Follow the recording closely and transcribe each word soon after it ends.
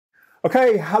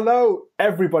Okay, hello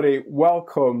everybody.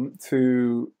 Welcome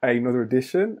to another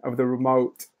edition of the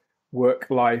Remote Work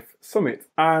Life Summit.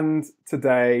 And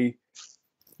today,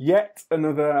 yet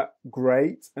another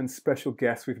great and special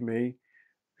guest with me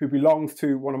who belongs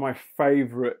to one of my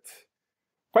favorite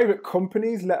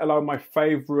companies, let alone my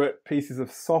favorite pieces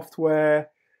of software,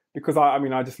 because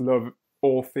I just love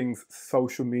all things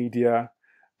social media.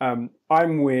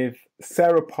 I'm with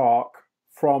Sarah Park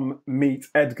from Meet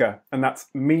Edgar, and that's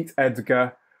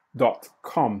meetedgar.com.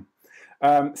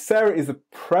 Sarah is the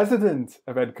president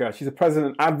of Edgar. She's a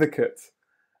president advocate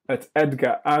at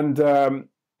Edgar. And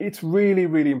it's really,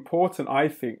 really important, I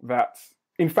think, that,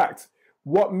 in fact,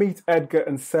 what Meet Edgar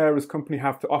and Sarah's company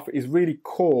have to offer is really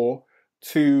core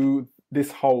to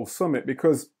this whole summit,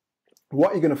 because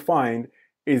what you're going to find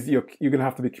is you're going to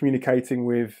have to be communicating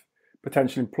with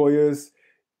potential employers.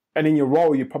 And in your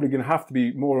role, you're probably going to have to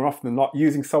be more often than not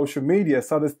using social media.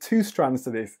 So there's two strands to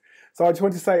this. So I just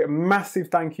want to say a massive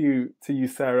thank you to you,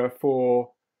 Sarah,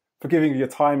 for giving your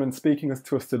time and speaking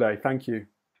to us today. Thank you.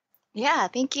 Yeah,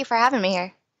 thank you for having me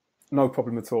here. No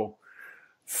problem at all.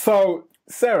 So,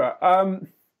 Sarah,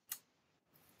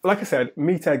 like I said,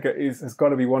 Meet Edgar has got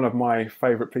to be one of my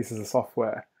favorite pieces of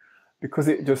software because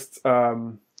it just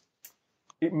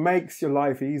it makes your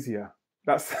life easier.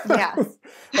 That's Yeah.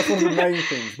 that's one of the main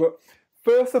things. But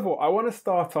first of all, I want to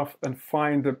start off and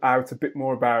find out a bit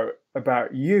more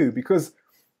about you, because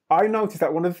I noticed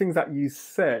that one of the things that you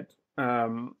said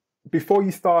before you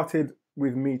started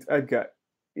with Meet Edgar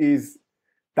is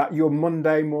that your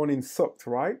Monday morning sucked,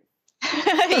 right?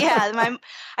 Yeah,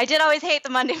 I did always hate the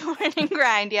Monday morning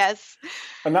grind, yes.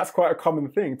 And that's quite a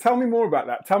common thing. Tell me more about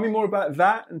that. Tell me more about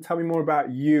that, and tell me more about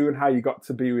you and how you got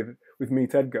to be with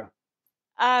Meet Edgar.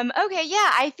 Okay,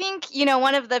 yeah, I think,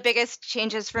 one of the biggest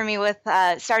changes for me with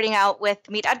starting out with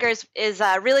Meet Edgar's is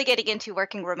really getting into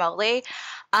working remotely.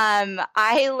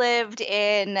 I lived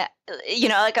in,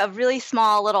 like a really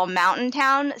small little mountain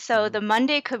town. So the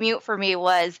Monday commute for me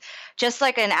was just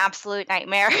like an absolute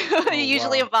nightmare. It Oh,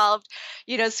 usually wow. involved,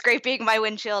 scraping my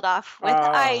windshield off with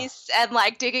ice and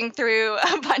like digging through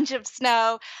a bunch of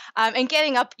snow, and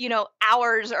getting up,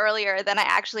 hours earlier than I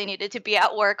actually needed to be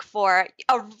at work for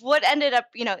what ended up,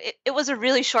 it was a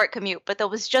really short commute, but there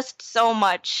was just so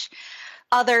much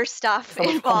other stuff So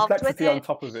much involved with complexity on it.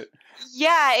 top of it.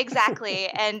 Yeah, exactly.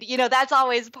 And, that's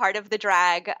always part of the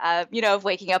drag, of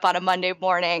waking up on a Monday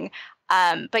morning.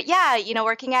 But yeah,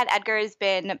 working at Edgar has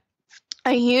been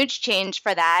a huge change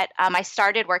for that. I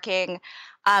started working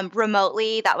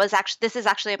remotely. This is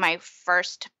actually my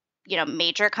first,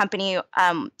 major company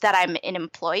that I'm an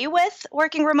employee with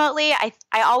working remotely. I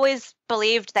always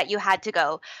believed that you had to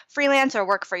go freelance or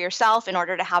work for yourself in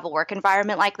order to have a work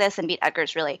environment like this. And Meet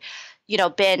Edgar's really,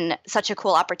 been such a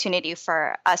cool opportunity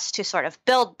for us to sort of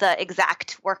build the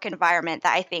exact work environment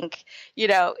that I think,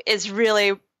 is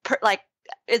really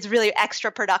is really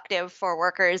extra productive for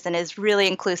workers and is really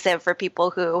inclusive for people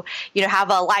who, have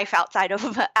a life outside of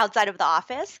the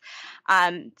office.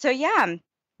 So yeah.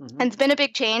 Hmm. And it's been a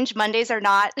big change. Mondays are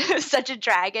not such a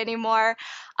drag anymore.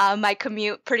 My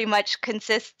commute pretty much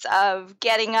consists of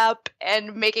getting up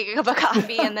and making a cup of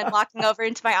coffee and then walking over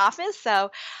into my office.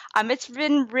 So it's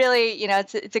been really,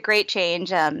 it's a great change,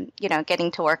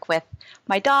 getting to work with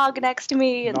my dog next to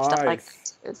me and stuff like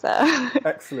Nice. that. So.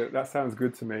 Excellent. That sounds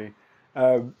good to me.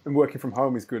 And working from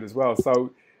home is good as well.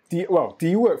 So, do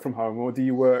you work from home, or do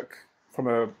you work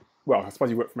I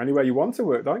suppose you work from anywhere you want to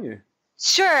work, don't you?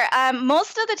 Sure.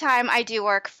 Most of the time, I do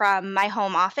work from my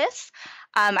home office.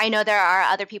 I know there are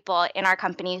other people in our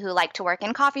company who like to work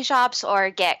in coffee shops or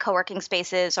get co-working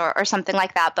spaces or something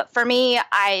like that. But for me,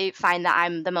 I find that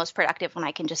I'm the most productive when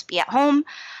I can just be at home.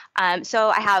 So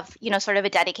I have, sort of a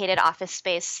dedicated office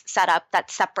space set up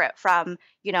that's separate from,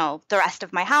 the rest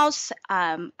of my house.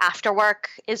 After work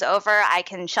is over, I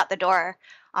can shut the door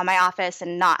on my office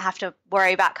and not have to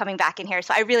worry about coming back in here.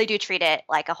 So I really do treat it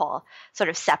like a whole sort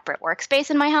of separate workspace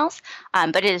in my house.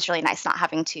 But it is really nice not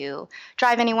having to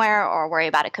drive anywhere or worry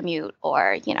about a commute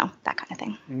or, that kind of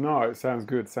thing. No, it sounds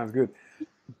good. Sounds good.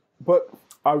 But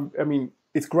I mean,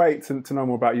 it's great to know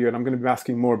more about you, and I'm going to be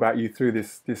asking more about you through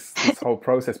this whole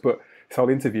process, this whole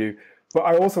interview. But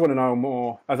I also want to know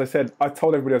more. As I said, I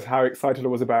told everybody else how excited I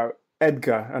was about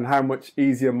Edgar and how much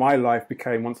easier my life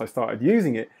became once I started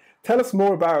using it. Tell us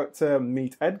more about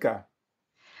Meet Edgar.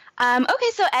 Okay,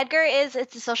 so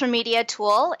it's a social media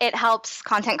tool. It helps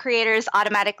content creators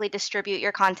automatically distribute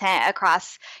your content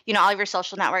across, all of your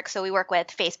social networks. So we work with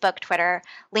Facebook, Twitter,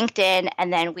 LinkedIn,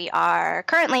 and then we are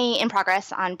currently in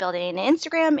progress on building an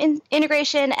Instagram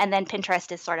integration, and then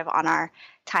Pinterest is sort of on our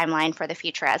timeline for the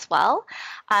future as well.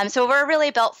 So we're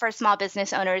really built for small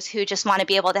business owners who just want to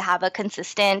be able to have a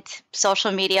consistent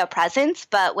social media presence,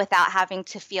 but without having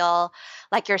to feel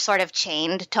like you're sort of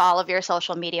chained to all of your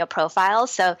social media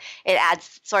profiles. So it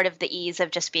adds sort of the ease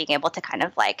of just being able to kind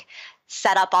of like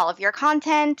set up all of your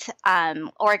content,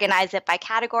 organize it by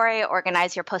category,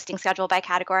 organize your posting schedule by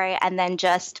category, and then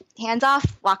just hands off,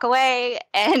 walk away,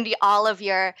 and all of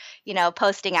your,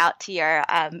 posting out to your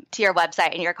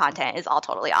website and your content is all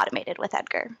totally automated with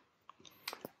Edgar.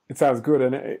 It sounds good,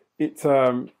 and it's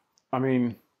I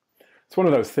mean, it's one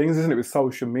of those things, isn't it, with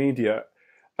social media?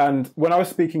 And when I was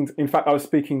speaking, in fact, I was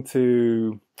speaking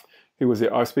to, who was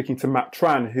it? I was speaking to Matt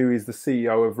Tran, who is the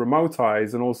CEO of Remote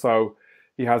Eyes, and also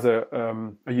he has a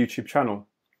YouTube channel.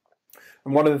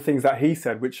 And one of the things that he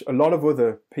said, which a lot of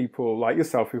other people like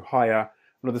yourself who hire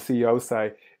and other CEOs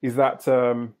say, is that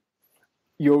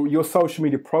your social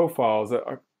media profiles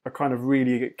are kind of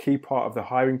really a key part of the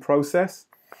hiring process.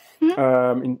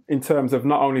 Mm-hmm. In terms of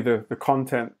not only the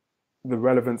content, the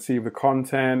relevancy of the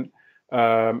content,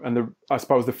 and I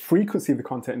suppose the frequency of the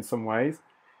content in some ways,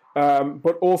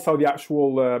 but also the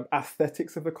actual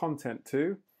aesthetics of the content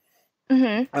too.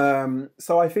 Mm-hmm.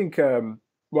 So I think,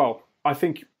 I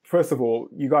think first of all,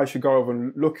 you guys should go over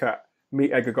and look at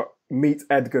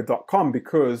meetedgar.com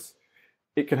because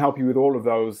it can help you with all of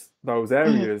those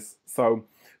areas.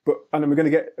 Mm-hmm. And we're going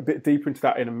to get a bit deeper into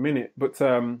that in a minute. But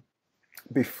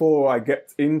before I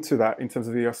get into that, in terms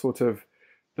of the sort of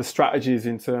the strategies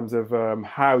in terms of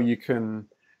how you can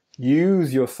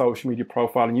use your social media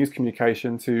profile and use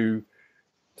communication to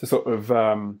sort of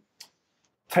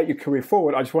take your career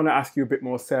forward, I just want to ask you a bit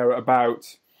more, Sarah,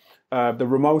 about the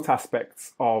remote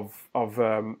aspects of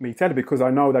Meet Edgar, because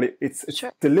I know that it's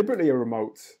sure. Deliberately a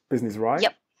remote business, right?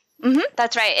 Yep. Mm-hmm.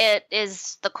 That's right. It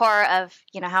is the core of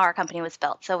how our company was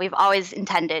built. So we've always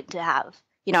intended to have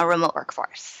a remote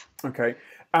workforce. Okay,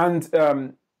 and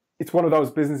it's one of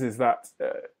those businesses that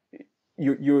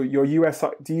your US.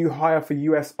 Do you hire for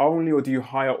US only, or do you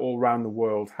hire all around the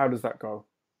world? How does that go?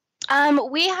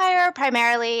 We hire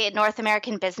primarily North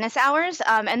American business hours.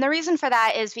 And the reason for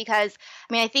that is because,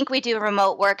 I think we do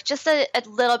remote work just a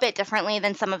little bit differently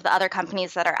than some of the other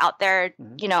companies that are out there,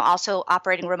 mm-hmm. Also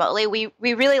operating remotely. We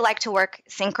really like to work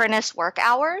synchronous work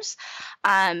hours.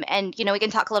 And, we can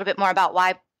talk a little bit more about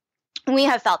why we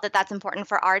have felt that that's important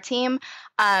for our team.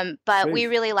 But Please. We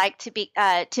really like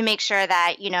to make sure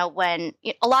that, when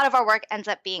a lot of our work ends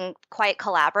up being quite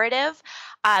collaborative.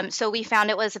 So we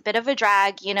found it was a bit of a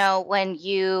drag, when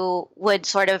you would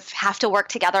sort of have to work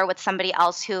together with somebody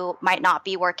else who might not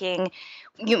be working,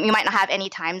 you might not have any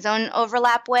time zone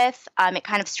overlap with. It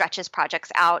kind of stretches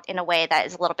projects out in a way that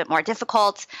is a little bit more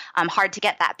difficult, hard to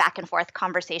get that back and forth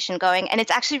conversation going. And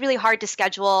it's actually really hard to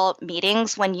schedule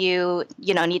meetings when you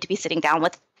need to be sitting down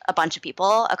with a bunch of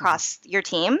people across your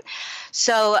team.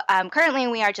 So currently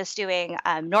we are just doing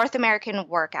North American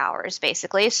work hours,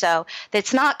 basically. So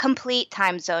it's not complete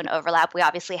time zone overlap. We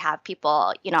obviously have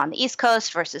people, on the East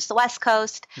Coast versus the West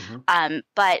Coast. Mm-hmm.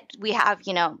 But we have,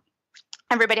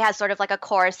 everybody has sort of like a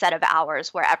core set of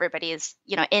hours where everybody is,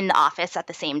 in the office at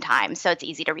the same time. So it's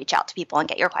easy to reach out to people and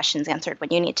get your questions answered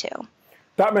when you need to.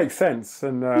 That makes sense.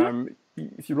 And mm-hmm.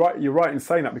 You're right in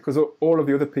saying that, because all of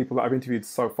the other people that I've interviewed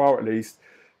so far, at least,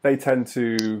 they tend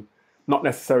to not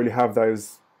necessarily have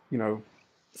those,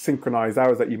 synchronized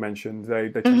hours that you mentioned. They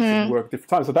tend mm-hmm. to work different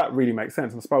times. So that really makes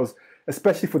sense. And I suppose,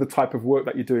 especially for the type of work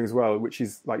that you're doing as well, which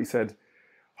is, like you said,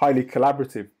 highly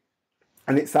collaborative.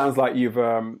 And it sounds like you've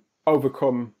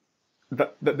overcome I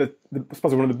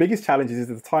suppose one of the biggest challenges is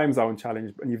the time zone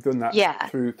challenge, and you've done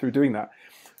that through doing that.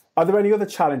 Are there any other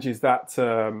challenges that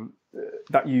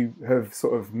you have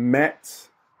sort of met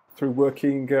through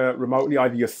working remotely,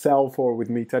 either yourself or with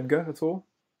Meet Edgar at all?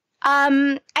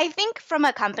 I think from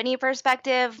a company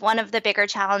perspective, one of the bigger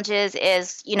challenges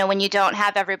is, when you don't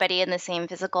have everybody in the same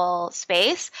physical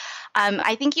space,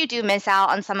 I think you do miss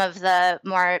out on some of the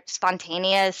more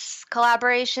spontaneous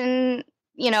collaboration,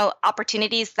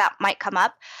 opportunities that might come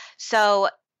up. So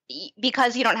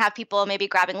because you don't have people maybe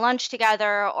grabbing lunch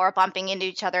together or bumping into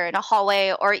each other in a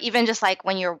hallway, or even just like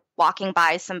when you're walking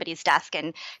by somebody's desk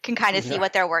and can kind of see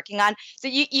what they're working on. So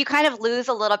you kind of lose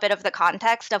a little bit of the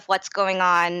context of what's going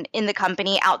on in the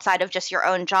company outside of just your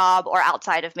own job, or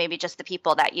outside of maybe just the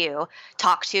people that you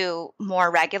talk to more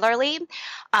regularly.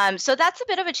 So that's a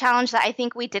bit of a challenge that I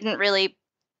think we didn't really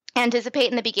anticipate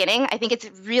in the beginning. I think it's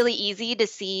really easy to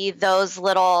see those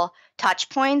little touch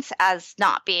points as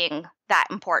not being that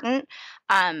important.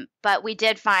 But we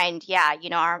did find, yeah,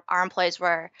 our employees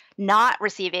were not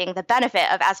receiving the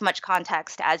benefit of as much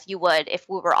context as you would if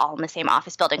we were all in the same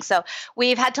office building. So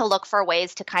we've had to look for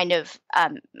ways to kind of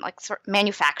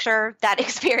manufacture that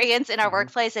experience in our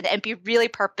workplace, and be really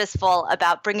purposeful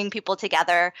about bringing people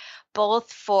together,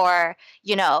 both for,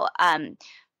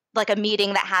 like a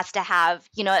meeting that has to have,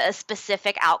 a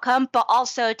specific outcome, but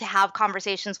also to have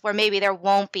conversations where maybe there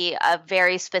won't be a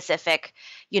very specific,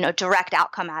 direct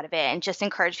outcome out of it, and just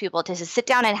encourage people to just sit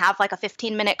down and have like a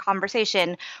 15-minute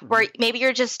conversation where maybe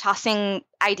you're just tossing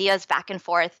ideas back and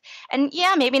forth. And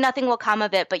yeah, maybe nothing will come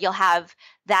of it, but you'll have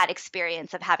that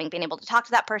experience of having been able to talk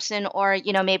to that person, or,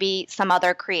 maybe some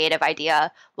other creative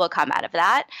idea will come out of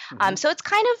that. So it's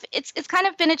kind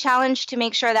of been a challenge to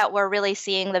make sure that we're really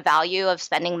seeing the value of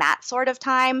spending that sort of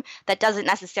time that doesn't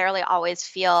necessarily always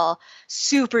feel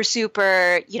super,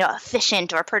 super,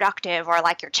 efficient or productive, or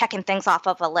like you're checking things off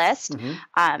of a list.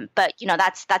 But,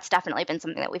 that's definitely been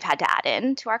something that we've had to add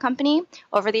in to our company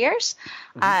over the years.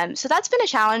 So that's been a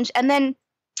challenge. And then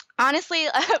honestly,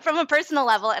 from a personal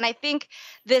level, and I think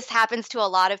this happens to a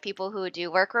lot of people who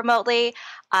do work remotely,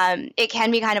 it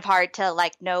can be kind of hard to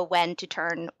know when to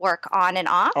turn work on and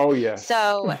off. Oh, yeah.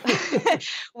 So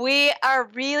we are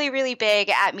really, really big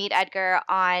at Meet Edgar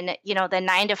on, the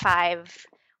 9 to 5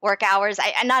 work hours.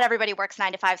 And not everybody works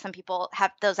 9 to 5. Some people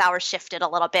have those hours shifted a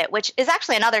little bit, which is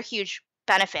actually another huge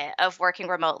benefit of working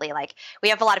remotely. Like, we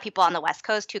have a lot of people on the West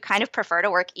Coast who kind of prefer to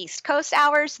work East Coast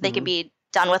hours. So they can be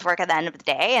done with work at the end of the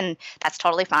day, and that's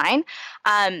totally fine.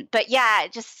 But yeah,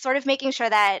 just sort of making sure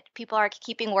that people are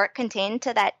keeping work contained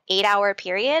to that 8-hour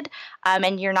period,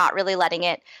 and you're not really letting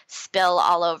it spill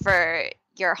all over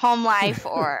your home life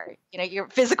or your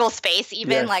physical space,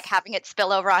 even like having it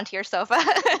spill over onto your sofa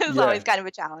is always kind of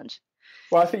a challenge.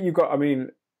 Well, I think you've got,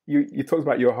 you talked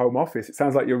about your home office. It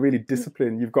sounds like you're really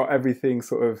disciplined. You've got everything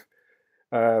sort of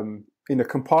in a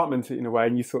compartment in a way,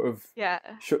 and you sort of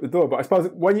shut the door. But I suppose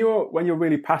when you're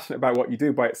really passionate about what you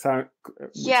do, it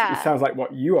sounds like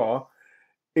what you are,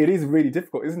 it is really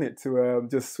difficult, isn't it, to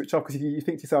just switch off, because you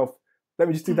think to yourself, let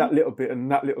me just do that little bit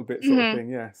and that little bit sort of thing.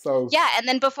 Yeah. So and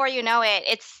then before you know it,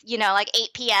 it's like 8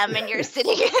 p.m. and you're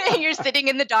sitting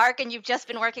in the dark and you've just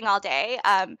been working all day.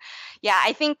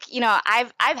 I think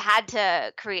I've had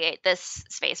to create this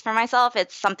space for myself.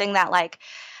 It's something that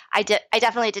I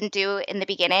definitely didn't do in the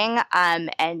beginning.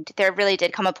 And there really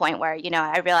did come a point where,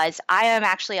 I realized I am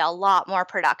actually a lot more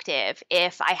productive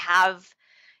if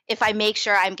I make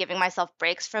sure I'm giving myself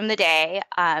breaks from the day,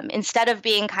 instead of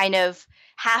being kind of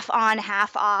half on,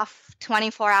 half off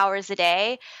 24 hours a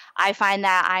day. I find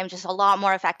that I'm just a lot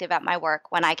more effective at my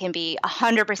work when I can be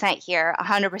 100% here,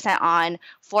 100% on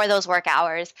for those work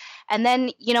hours. And then,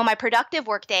 my productive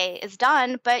work day is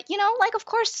done. But, of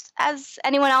course, as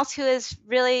anyone else who is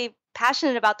really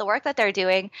passionate about the work that they're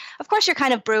doing, of course, you're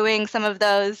kind of brewing some of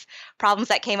those problems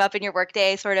that came up in your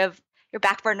workday, sort of you're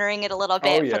backburnering it a little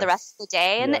bit for the rest of the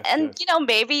day. And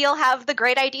maybe you'll have the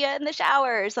great idea in the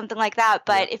shower or something like that.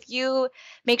 But if you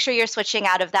make sure you're switching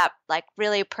out of that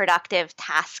really productive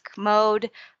task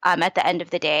mode at the end of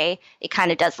the day, it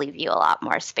kind of does leave you a lot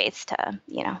more space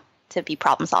to be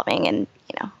problem solving and,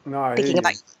 thinking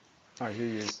about. I hear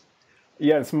you.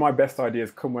 Yeah, some of my best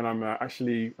ideas come when I'm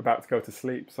actually about to go to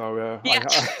sleep. So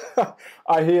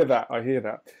I hear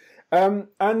that.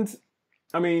 And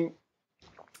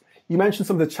you mentioned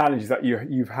some of the challenges that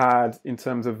you've had in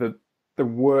terms of the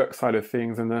work side of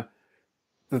things, and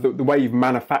the way you've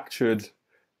manufactured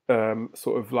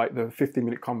sort of like the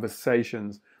 15-minute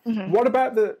conversations. What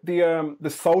about the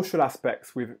social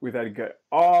aspects with Edgar?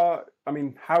 What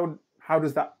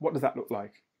does that look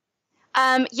like?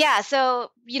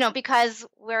 So, because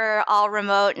we're all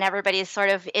remote and everybody's sort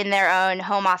of in their own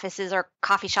home offices or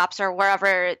coffee shops or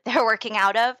wherever they're working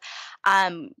out of,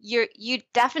 you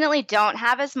definitely don't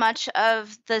have as much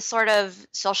of the sort of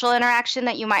social interaction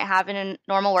that you might have in a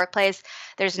normal workplace.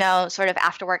 There's no sort of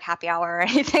after work happy hour or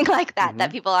anything like that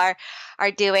that people are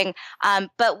doing.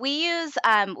 But we use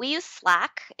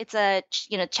Slack. It's a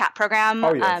chat program.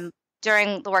 Oh, yes.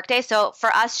 During the workday. So for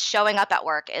us, showing up at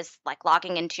work is like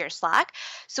logging into your Slack.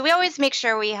 So we always make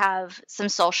sure we have some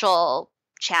social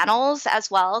channels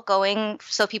as well going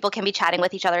so people can be chatting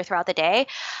with each other throughout the day.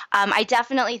 I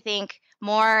definitely think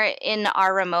more in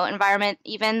our remote environment,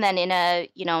 even than in a,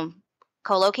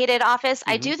 co-located office,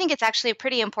 I do think it's actually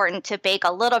pretty important to bake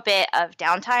a little bit of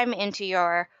downtime into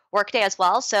your Workday as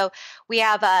well. So we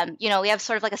have, we have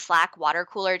sort of like a Slack water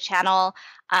cooler channel.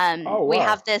 Oh, We wow.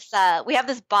 have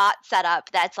this bot set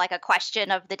up that's like a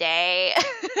question of the day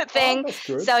Oh, thing. that's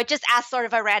good. So it just asks sort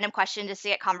of a random question just to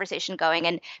get conversation going,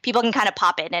 and people can kind of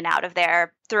pop in and out of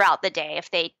there throughout the day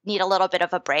if they need a little bit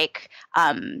of a break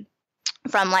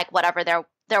from like whatever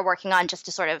they're working on, just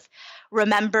to sort of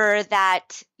remember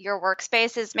that your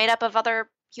workspace is made up of other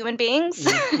human beings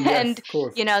Yes, and of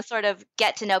course. sort of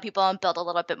get to know people and build a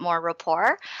little bit more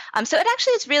rapport. So it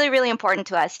actually is really, really important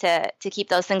to us to keep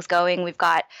those things going. We've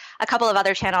got a couple of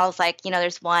other channels, like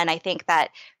there's one I think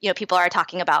that people are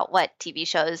talking about what TV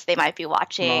shows they might be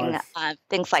watching, Nice.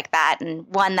 things like that, and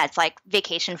one that's like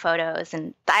vacation photos,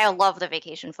 and I love the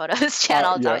vacation photos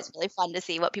channel. It's Yeah. always really fun to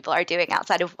see what people are doing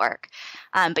outside of work.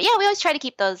 But yeah, we always try to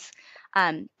keep those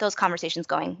conversations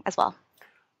going as well.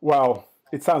 Well,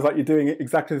 it sounds like you're doing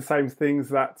exactly the same things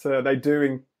that they do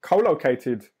in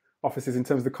co-located offices in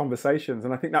terms of the conversations,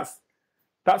 and I think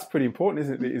that's pretty important,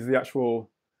 isn't it? Is the actual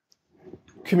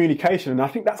communication, and I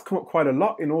think that's come up quite a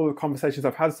lot in all the conversations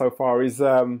I've had so far. Is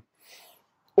all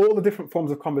the different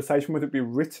forms of conversation, whether it be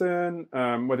written,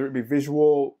 whether it be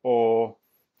visual or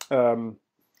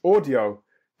audio.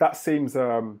 That seems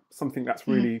something that's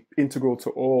really integral to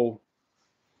all,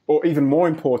 or even more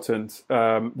important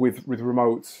with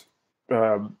remote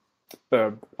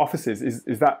offices.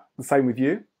 Is that the same with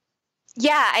you?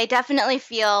 Yeah, I definitely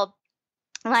feel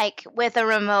like with a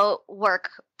remote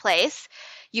workplace,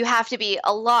 you have to be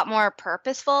a lot more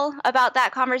purposeful about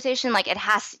that conversation. Like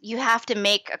you have to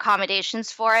make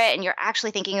accommodations for it, and you're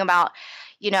actually thinking about,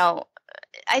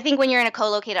 I think when you're in a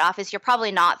co-located office, you're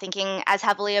probably not thinking as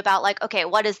heavily about like, okay,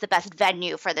 what is the best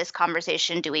venue for this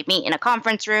conversation? Do we meet in a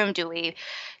conference room? Do we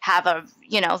have a,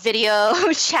 video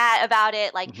chat about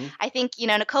it? Like, I think, in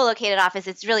a co-located office,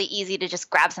 it's really easy to just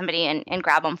grab somebody and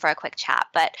grab them for a quick chat.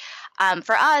 But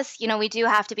for us, we do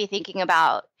have to be thinking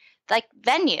about like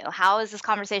venue. How is this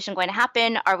conversation going to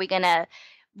happen? Are we going to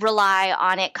rely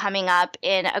on it coming up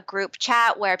in a group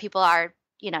chat where people are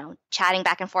chatting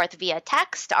back and forth via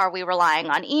text? Are we relying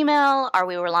on email? Are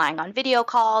we relying on video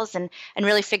calls? And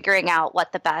really figuring out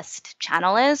what the best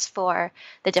channel is for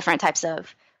the different types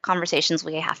of conversations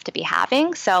we have to be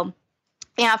having. So,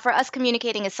 yeah, for us,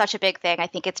 communicating is such a big thing. I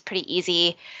think it's pretty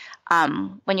easy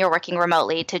when you're working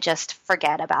remotely to just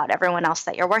forget about everyone else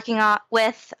that you're working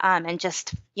with and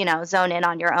just, zone in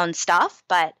on your own stuff.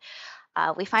 But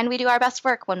we find we do our best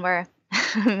work when we're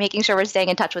making sure we're staying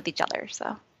in touch with each other.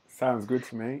 So. Sounds good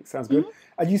to me. Sounds good.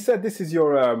 And you said this is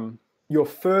your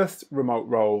first remote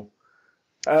role.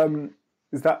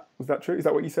 Was that true? Is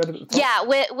that what you said at the top? Yeah,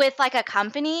 with like a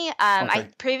company. Okay.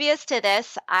 Previous to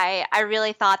this, I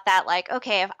really thought that like,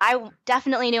 okay, if I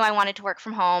definitely knew I wanted to work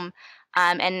from home,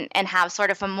 and have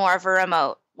sort of more of a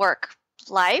remote work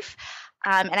life.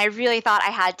 And I really thought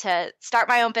I had to start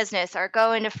my own business or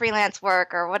go into freelance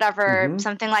work or whatever,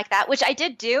 something like that, which I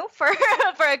did do for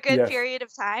a good period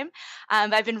of time.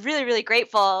 I've been really, really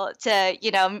grateful to,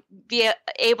 be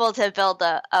able to build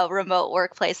a remote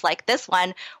workplace like this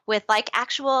one with like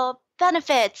actual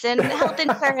benefits and health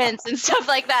insurance and stuff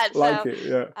like that.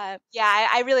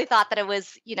 I really thought that it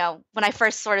was, when I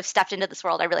first sort of stepped into this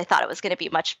world, I really thought it was going to be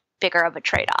much bigger of a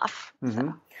trade-off.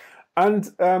 So.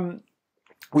 And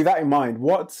with that in mind,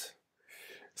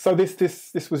 so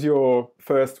this was your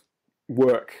first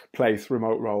workplace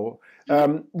remote role.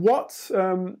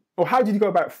 Or how did you go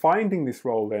about finding this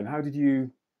role then? How did you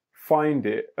find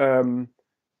it? And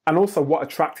also, what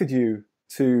attracted you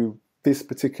to this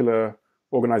particular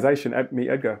organization, Meet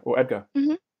Edgar or Edgar?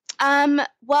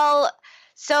 Well,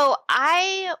 so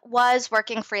I was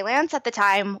working freelance at the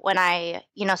time when I,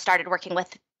 started working with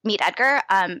Meet Edgar.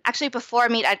 Actually, before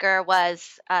Meet Edgar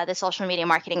was the social media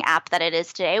marketing app that it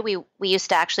is today, we used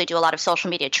to actually do a lot of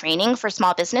social media training for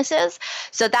small businesses.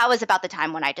 So that was about the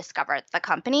time when I discovered the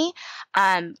company.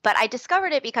 But I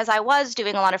discovered it because I was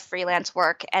doing a lot of freelance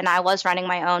work and I was running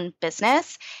my own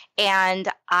business. And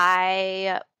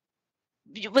I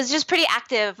was just pretty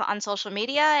active on social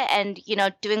media and,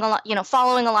 doing a lot,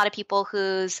 following a lot of people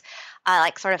whose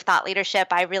like sort of thought leadership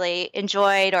I really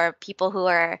enjoyed, or people who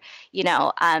are,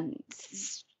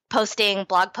 posting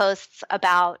blog posts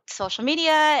about social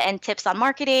media and tips on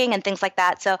marketing and things like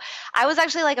that. So I was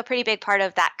actually like a pretty big part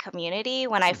of that community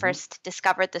when I first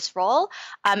discovered this role.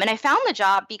 And I found the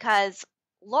job because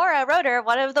Laura Roeder,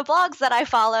 one of the blogs that I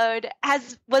followed,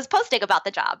 was posting about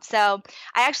the job. So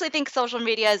I actually think social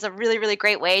media is a really, really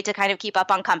great way to kind of keep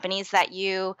up on companies that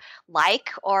you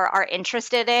like or are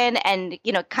interested in, and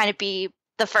kind of be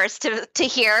the first to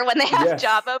hear when they have Yes.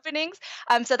 job openings.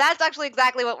 So that's actually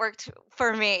exactly what worked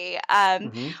for me.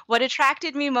 What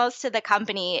attracted me most to the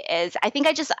company is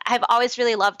I've always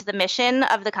really loved the mission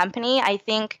of the company. I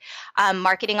think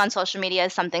marketing on social media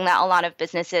is something that a lot of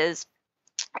businesses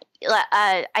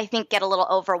I think get a little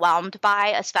overwhelmed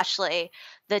by, especially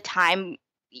the time.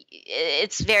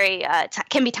 It's very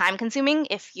can be time consuming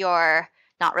if you're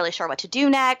not really sure what to do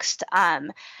next,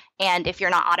 and if you're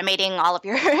not automating all of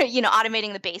your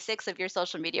automating the basics of your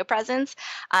social media presence.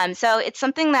 So it's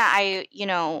something that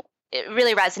it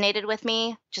really resonated with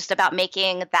me, just about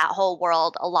making that whole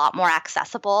world a lot more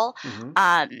accessible.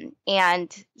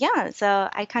 And yeah, so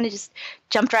I kind of just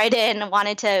jumped right in and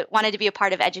wanted to be a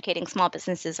part of educating small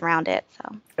businesses around it.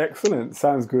 So Excellent.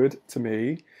 Sounds good to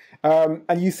me.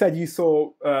 And you said you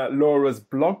saw Laura's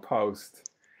blog post.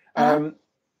 What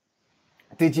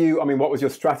was your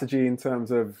strategy in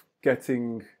terms of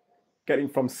getting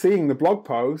from seeing the blog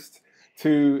post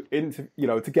to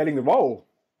getting the role?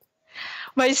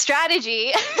 My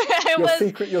strategy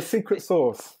your secret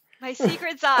sauce. My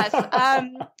secret sauce.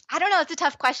 I don't know. It's a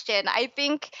tough question. I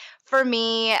think for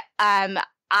me,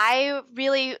 I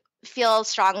really feel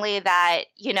strongly that,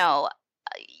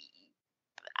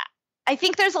 I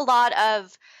think there's a lot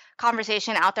of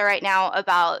conversation out there right now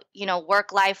about,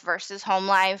 work life versus home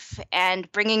life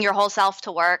and bringing your whole self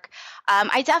to work.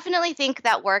 I definitely think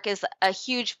that work is a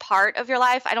huge part of your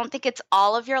life. I don't think it's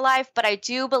all of your life, but I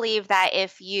do believe that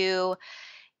if you,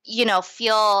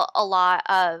 feel a lot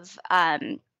of,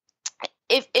 I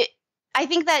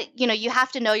think that, you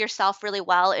have to know yourself really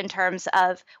well in terms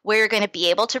of where you're going to be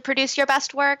able to produce your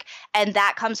best work. And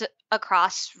that comes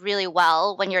across really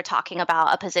well when you're talking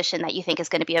about a position that you think is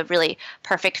going to be a really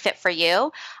perfect fit for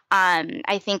you.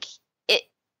 I think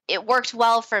it worked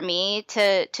well for me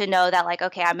to know that, like,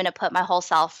 okay, I'm going to put my whole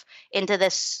self into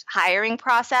this hiring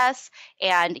process.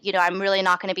 And, I'm really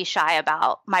not going to be shy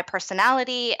about my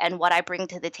personality and what I bring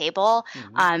to the table.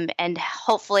 And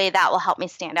hopefully that will help me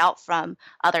stand out from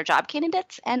other job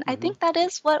candidates. And I think that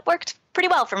is what worked pretty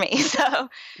well for me. So,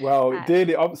 well, it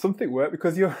did. Something worked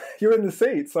because you're in the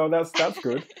seat. So that's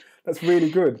good. That's really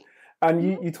good.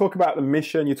 And you talk about the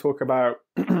mission, you talk about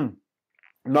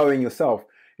knowing yourself.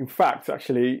 In fact,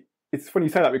 actually, it's funny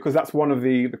you say that because that's one of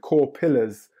the core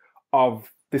pillars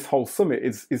of this whole summit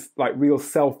is like real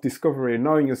self-discovery,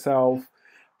 knowing yourself,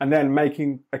 and then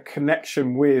making a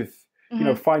connection with,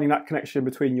 finding that connection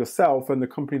between yourself and the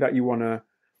company that you want to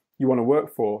work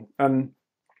for. And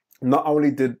not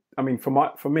only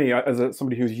for me, as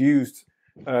somebody who's used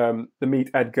the Meet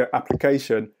Edgar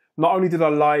application, not only did I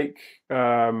like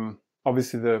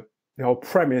obviously the whole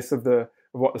premise of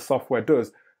what the software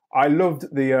does, I loved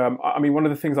one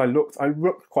of the things I looked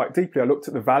quite deeply. I looked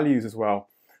at the values as well.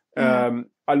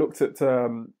 I looked at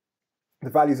the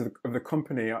values of the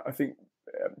company. I think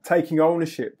taking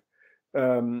ownership,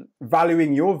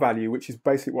 valuing your value, which is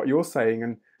basically what you're saying,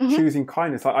 and choosing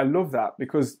kindness. I love that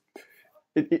because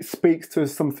it speaks to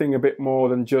something a bit more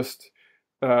than just,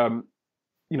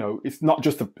 it's not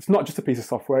just a piece of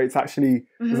software. It's actually,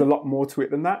 there's a lot more to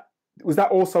it than that. Was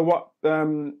that also what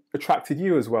attracted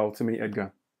you as well to Meet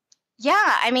Edgar?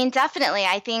 Yeah, definitely.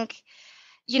 I think,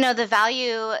 the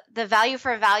value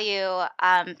for value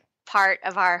part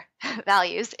of our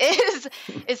values is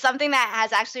something that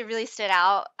has actually really stood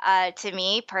out to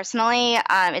me personally.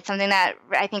 It's something that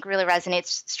I think really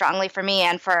resonates strongly for me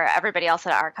and for everybody else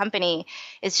at our company.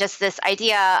 Is just this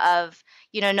idea of,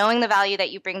 knowing the value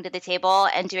that you bring to the table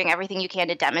and doing everything you can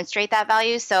to demonstrate that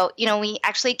value. So, we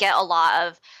actually get a lot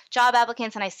of job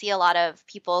applicants, and I see a lot of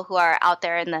people who are out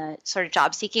there in the sort of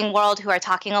job seeking world who are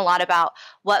talking a lot about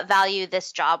what value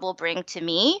this job will bring to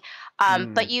me.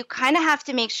 But you kind of have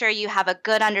to make sure you have a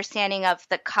good understanding of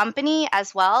the company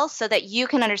as well, so that you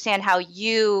can understand how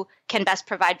you can best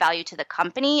provide value to the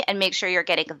company and make sure you're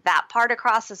getting that part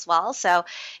across as well. So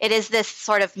it is this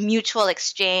sort of mutual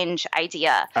exchange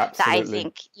idea that I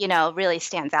think, really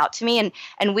stands out to me.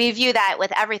 And we view that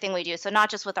with everything we do. So not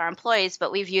just with our employees,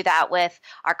 but we view that with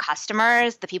our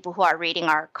customers, the people who are reading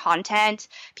our content,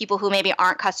 people who maybe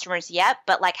aren't customers yet,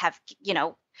 but like have,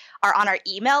 are on our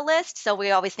email list. So we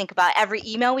always think about every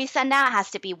email we send out has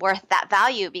to be worth that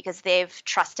value because they've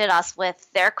trusted us with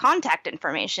their contact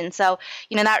information. So,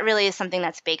 that really is something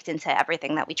that's baked into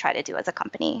everything that we try to do as a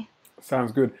company.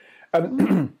 Sounds good.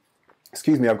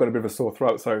 Excuse me, I've got a bit of a sore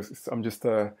throat, so I'm just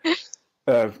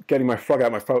getting my frog out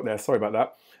of my throat there. Sorry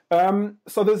about that.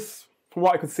 So there's, from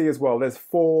what I could see as well, there's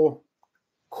 4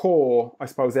 core, I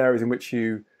suppose, areas in which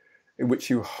you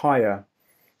hire.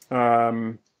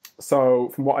 So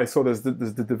from what I saw, there's the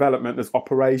development, there's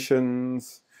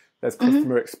operations, there's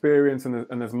customer experience,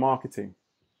 and there's marketing.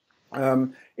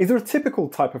 Is there a typical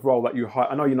type of role that you hire?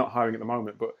 I know you're not hiring at the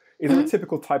moment, but is there a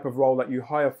typical type of role that you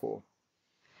hire for?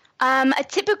 A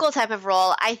typical type of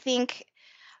role, I think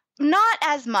not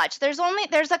as much. There's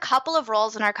a couple of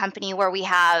roles in our company where we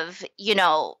have,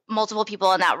 multiple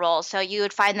people in that role. So you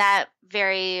would find that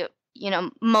very,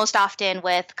 most often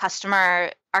with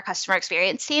our customer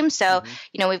experience team. So,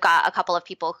 we've got a couple of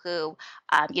people who,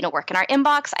 work in our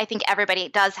inbox. I think everybody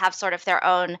does have sort of their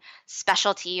own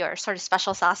specialty or sort of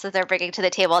special sauce that they're bringing to the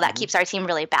table that keeps our team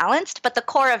really balanced. But the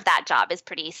core of that job is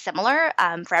pretty similar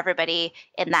for everybody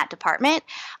in that department.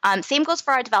 Same goes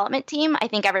for our development team. I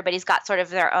think everybody's got sort of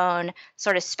their own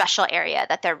sort of special area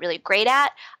that they're really great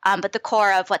at. But the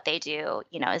core of what they do,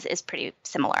 is pretty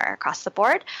similar across the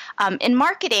board. In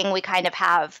marketing, we kind of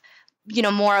have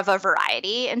more of a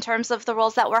variety in terms of the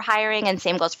roles that we're hiring, and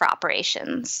same goes for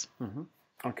operations.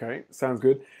 Okay, sounds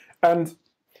good. And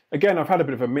again, I've had a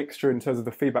bit of a mixture in terms of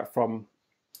the feedback from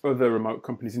other remote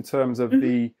companies in terms of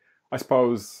the, I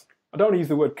suppose, I don't want to use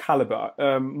the word caliber,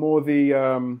 more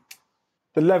the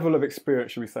level of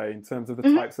experience, should we say, in terms of the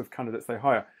types of candidates they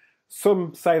hire.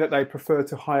 Some say that they prefer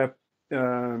to hire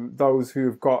those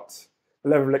who've got a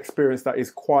level of experience that is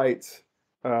quite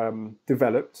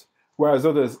developed, whereas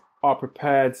others are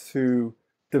prepared to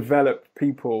develop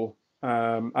people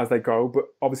as they go, but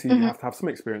obviously you have to have some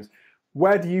experience.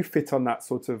 Where do you fit on that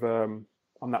sort of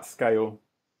on that scale?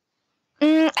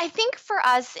 I think for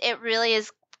us, it really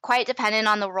is quite dependent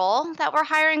on the role that we're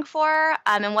hiring for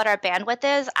and what our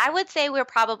bandwidth is. I would say we're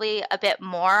probably a bit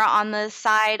more on the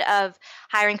side of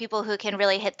hiring people who can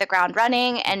really hit the ground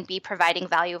running and be providing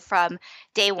value from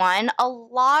day one. A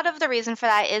lot of the reason for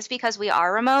that is because we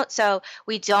are remote, so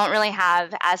we don't really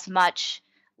have as much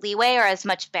leeway or as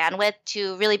much bandwidth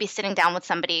to really be sitting down with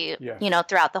somebody,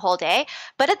 throughout the whole day.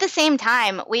 But at the same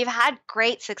time, we've had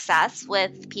great success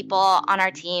with people on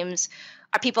our teams,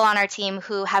 people on our team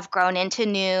who have grown into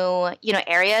new,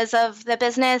 areas of the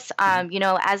business.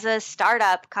 As a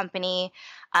startup company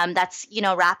that's,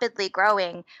 rapidly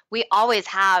growing, we always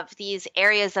have these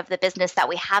areas of the business that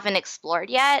we haven't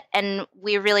explored yet. And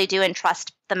we really do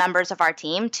entrust the members of our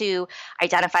team to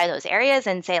identify those areas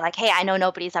and say like, hey, I know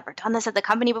nobody's ever done this at the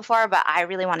company before, but I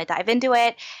really want to dive into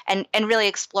it and really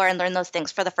explore and learn those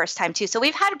things for the first time too. So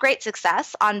we've had great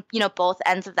success on, both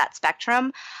ends of that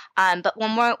spectrum. But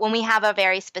when we have a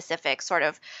very specific sort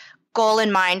of goal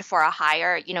in mind for a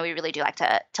hire, we really do like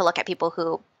to look at people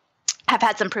who have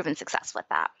had some proven success with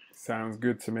that. Sounds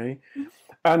good to me.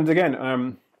 And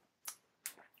again,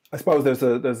 I suppose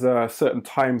there's certain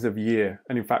times of year,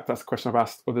 and in fact, that's a question I've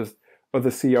asked other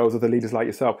CEOs, other leaders like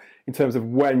yourself, in terms of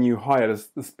when you hire.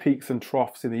 There's peaks and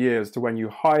troughs in the year as to when you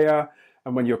hire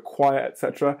and when you're quiet,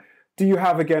 etc. Do you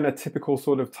have again a typical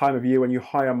sort of time of year when you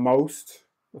hire most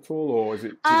at all, or is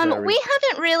it? We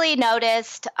haven't really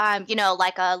noticed,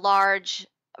 like a large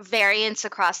variance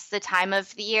across the time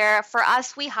of the year. For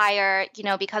us, we hire,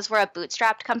 because we're a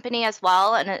bootstrapped company as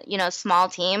well, and a small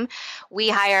team, we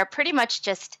hire pretty much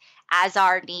just as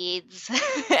our needs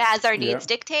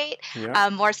dictate,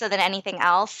 more so than anything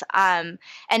else. And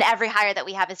every hire that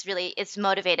we have is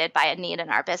motivated by a need in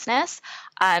our business.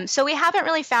 So we haven't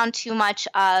really found too much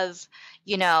of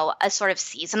a sort of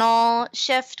seasonal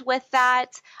shift with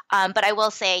that. But I will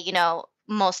say,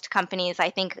 most companies, I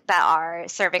think, that are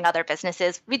serving other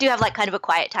businesses, we do have like kind of a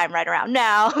quiet time right around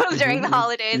now during the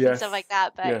holidays and stuff like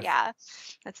that. But yeah,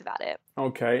 that's about it.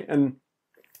 Okay. And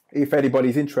if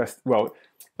anybody's interested, well,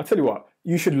 I'll tell you what,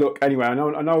 you should look anyway. I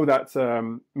know that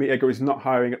Meet Edgar is not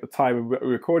hiring at the time we're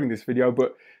recording this video,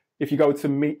 but if you go to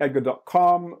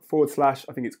meetedgar.com /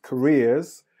 I think it's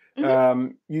careers,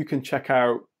 you can check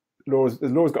out Laura's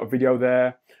got a video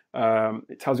there.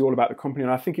 It tells you all about the company,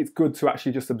 and I think it's good to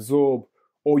actually just absorb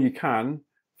all you can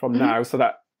from now, so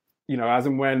that as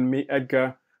and when Meet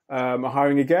Edgar are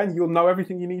hiring again, you'll know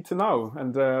everything you need to know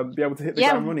and be able to hit the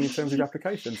ground running in terms of your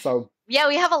application. So yeah,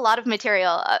 we have a lot of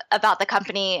material about the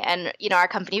company and our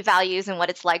company values and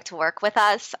what it's like to work with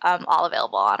us, all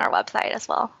available on our website as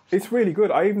well. It's really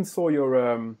good. I even saw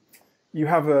your you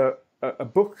have a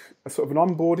book, a sort of an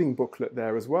onboarding booklet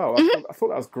there as well. I thought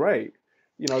that was great.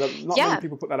 Not many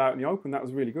people put that out in the open. That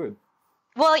was really good.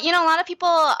 Well, a lot of people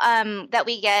that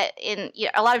we get in,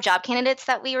 a lot of job candidates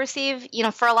that we receive,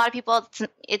 for a lot of people,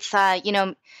 it's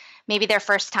maybe their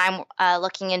first time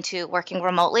looking into working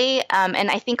remotely. And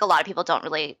I think a lot of people don't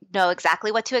really know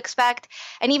exactly what to expect.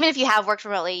 And even if you have worked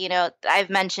remotely, I've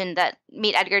mentioned that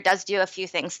Meet Edgar does do a few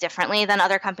things differently than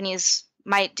other companies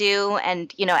might do.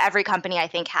 And, every company, I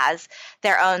think, has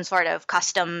their own sort of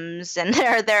customs and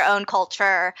their own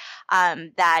culture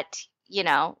that,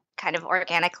 kind of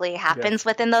organically happens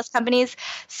within those companies.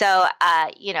 So,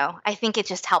 I think it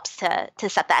just helps to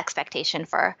set the expectation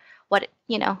for what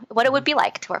it would be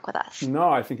like to work with us. No,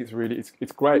 I think it's really,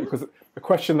 it's great, because the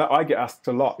question that I get asked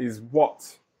a lot is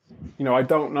I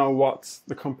don't know what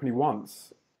the company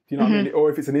wants. Do you know what I mean? Or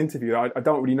if it's an interview, I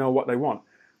don't really know what they want.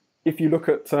 If you look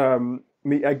at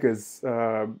Meet Edgar's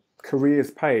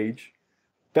careers page,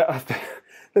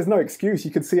 there's no excuse.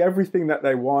 You can see everything that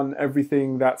they want,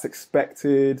 everything that's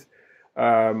expected.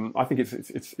 I think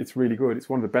it's really good. It's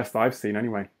one of the best I've seen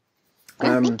anyway.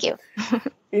 Thank you.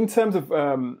 In terms of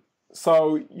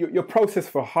so your process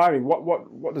for hiring,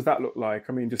 what does that look like?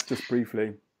 I mean, just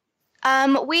briefly.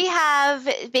 We have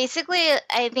basically,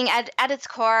 I think at its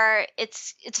core,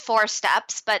 it's 4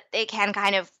 steps, but they can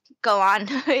kind of go on.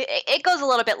 It goes a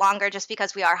little bit longer just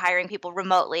because we are hiring people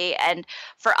remotely. And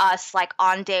for us, like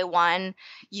on day 1,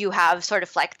 you have sort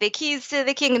of like the keys to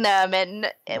the kingdom. And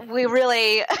we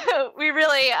really, we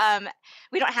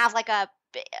don't have like an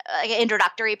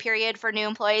introductory period for new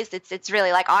employees. It's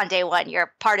really like on day 1,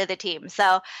 you're part of the team.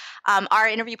 So our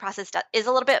interview process is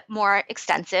a little bit more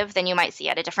extensive than you might see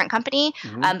at a different company.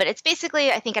 But it's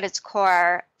basically, I think at its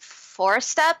core, 4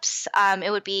 steps.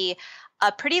 It would be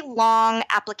a pretty long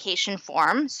application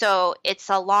form. So it's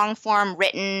a long form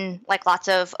written, like lots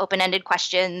of open-ended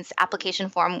questions, application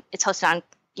form. It's hosted on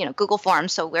Google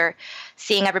Forms, so we're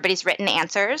seeing everybody's written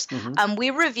answers. We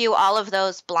review all of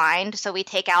those blind, so we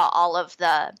take out all of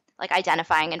the like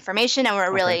identifying information, and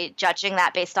we're really judging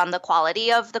that based on the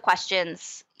quality of the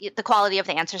questions, the quality of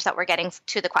the answers that we're getting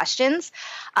to the questions.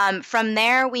 From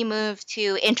there, we move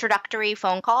to introductory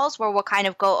phone calls where we'll kind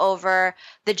of go over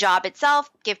the job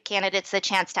itself, give candidates the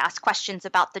chance to ask questions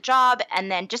about the job, and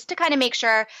then just to kind of make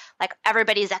sure like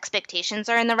everybody's expectations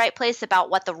are in the right place about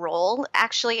what the role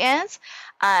actually is.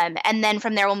 And then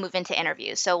from there, we'll move into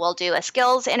interviews. So we'll do a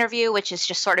skills interview, which is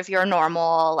just sort of your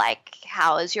normal, like,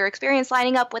 how is your experience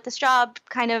lining up with this job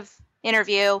kind of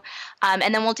interview. And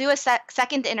then we'll do a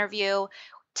second interview,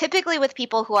 typically with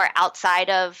people who are outside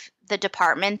of the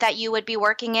department that you would be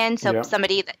working in. So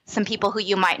some people who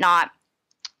you might not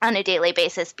on a daily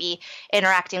basis be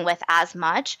interacting with as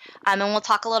much. And we'll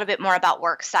talk a little bit more about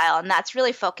work style. And that's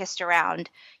really focused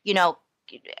around,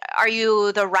 are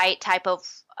you the right type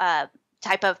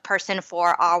of person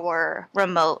for our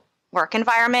remote work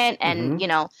environment? And,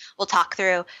 we'll talk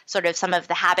through sort of some of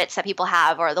the habits that people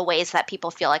have or the ways that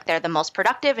people feel like they're the most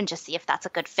productive and just see if that's a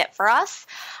good fit for us.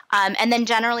 And then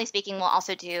generally speaking, we'll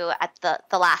also do at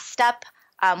the last step,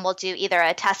 we'll do either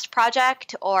a test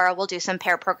project or we'll do some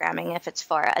pair programming if it's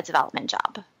for a development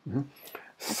job.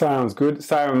 Sounds good.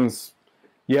 Sounds,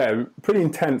 pretty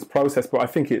intense process, but I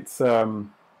think it's, when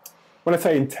I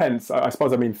say intense, I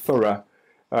suppose I mean thorough.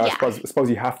 I suppose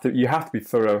you have to be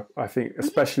thorough. I think,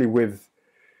 especially with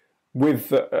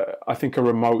I think a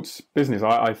remote business. So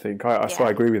I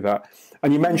agree with that.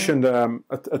 And you mentioned a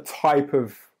type.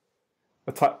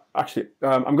 Actually,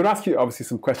 I'm going to ask you obviously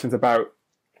some questions about.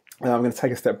 I'm going to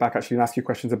take a step back actually and ask you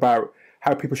questions about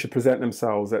how people should present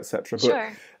themselves, etc.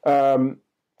 Sure. But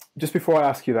just before I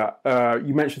ask you that,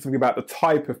 you mentioned something about the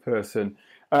type of person.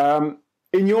 In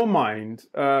your mind.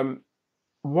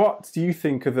 What do you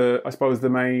think are the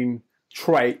main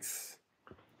traits,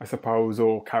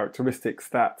 or characteristics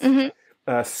that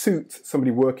suit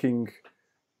somebody working?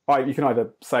 You can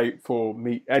either say for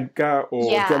Meet Edgar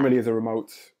or generally as a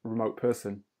remote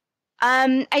person.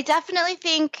 I definitely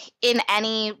think in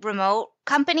any remote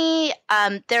company,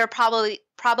 there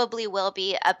probably will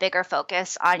be a bigger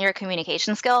focus on your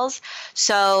communication skills.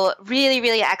 So really,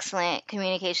 really excellent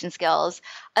communication skills,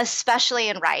 especially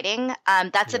in writing.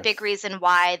 That's a big reason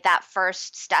why that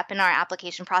first step in our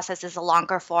application process is a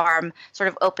longer form, sort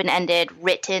of open-ended,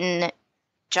 written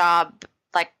job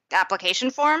like application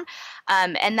form.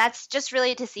 And that's just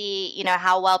really to see,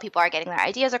 how well people are getting their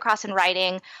ideas across in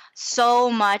writing. So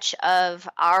much of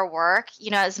our work,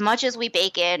 as much as we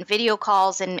bake in video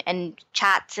calls and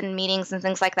chats and meetings and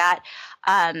things like that,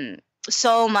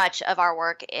 so much of our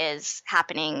work is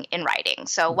happening in writing.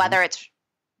 So whether it's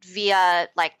via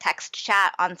like text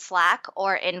chat on Slack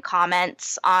or in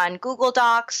comments on Google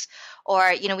Docs,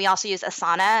 or, we also use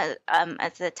Asana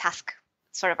as a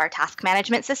sort of our task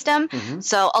management system.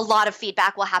 So a lot of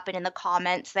feedback will happen in the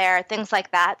comments there, things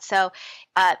like that. So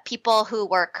people who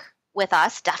work with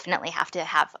us definitely have to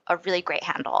have a really great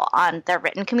handle on their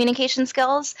written communication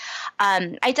skills.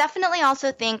 I definitely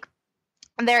also think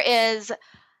there is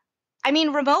I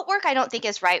mean, remote work, I don't think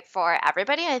is right for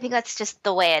everybody. I think that's just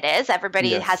the way it is.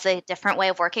 Everybody has Yes. a different way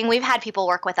of working. We've had people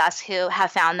work with us who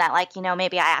have found that, like,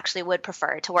 maybe I actually would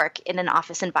prefer to work in an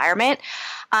office environment.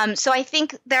 So I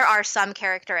think there are some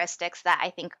characteristics that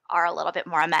I think are a little bit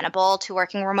more amenable to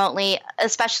working remotely,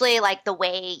 especially like the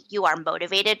way you are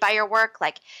motivated by your work.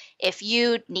 Like, if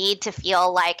you need to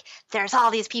feel like there's all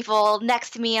these people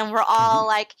next to me and we're all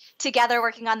like together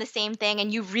working on the same thing,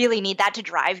 and you really need that to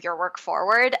drive your work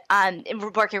forward,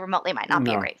 working remotely might not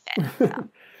be a No. great fit. So.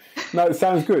 No, it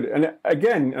sounds good. And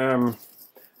again,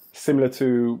 similar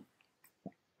to,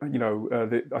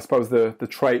 I suppose the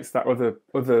traits that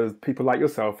other people like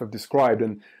yourself have described,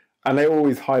 and they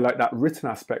always highlight that written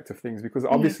aspect of things, because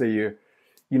obviously you're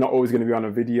not always going to be on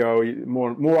a video.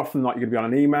 More often than not, you're going to be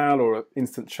on an email or an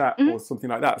instant chat or something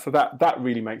like that. So that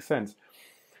really makes sense.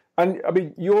 And I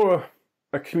mean, you're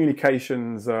a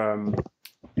communications.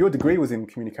 Your degree was in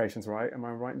communications, right? Am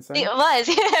I right in saying? It was.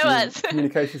 It was.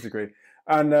 Communications degree.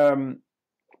 And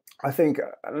I think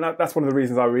that's one of the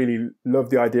reasons I really love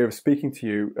the idea of speaking to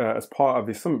you as part of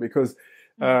this summit, because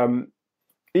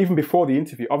even before the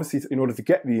interview, obviously, in order to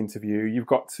get the interview, you've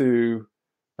got to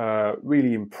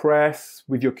really impress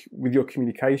with your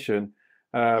communication,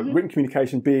 written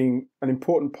communication being an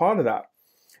important part of that.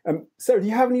 Sarah, do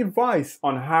you have any advice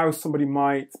on how somebody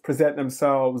might present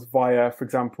themselves via, for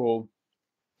example,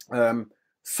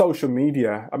 social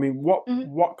media? I mean,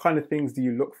 what kind of things do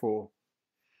you look for?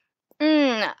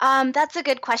 That's a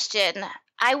good question.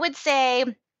 I would say,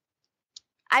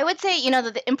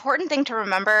 the important thing to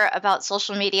remember about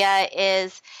social media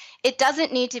is it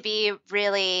doesn't need to be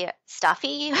really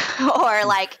stuffy or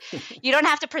like you don't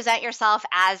have to present yourself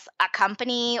as a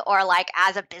company or like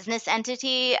as a business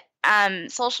entity.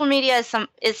 Social media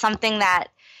is something that,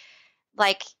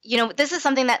 like, this is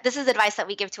advice that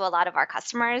we give to a lot of our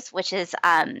customers, which is,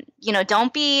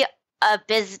 don't be a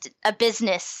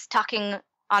business talking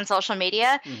on social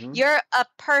media. You're a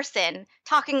person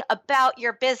talking about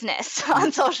your business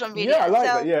on social media. Yeah, I like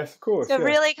that. Yes, of course. So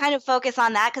really kind of focus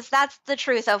on that, because that's the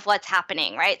truth of what's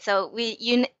happening, right? So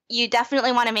you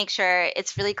definitely want to make sure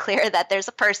it's really clear that there's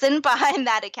a person behind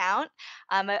that account,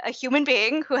 a human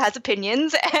being who has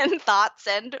opinions and thoughts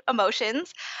and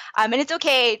emotions. And it's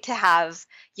okay to have,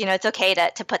 it's okay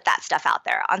to put that stuff out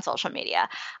there on social media.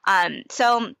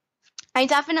 So I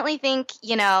definitely think,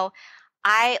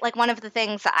 one of the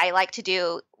things that I like to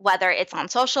do, whether it's on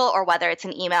social or whether it's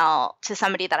an email to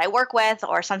somebody that I work with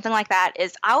or something like that,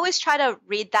 is I always try to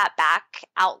read that back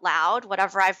out loud,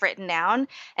 whatever I've written down.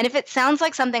 And if it sounds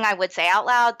like something I would say out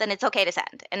loud, then it's okay to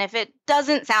send. And if it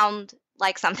doesn't sound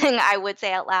like something I would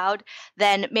say out loud,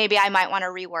 then maybe I might want to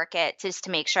rework it just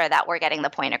to make sure that we're getting the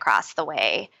point across the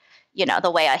way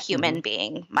a human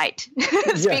being might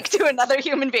speak to another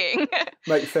human being.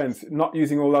 Makes sense. Not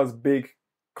using all those big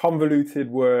convoluted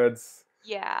words.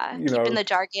 Yeah, keeping the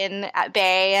jargon at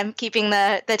bay and keeping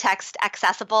the text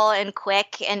accessible and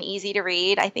quick and easy to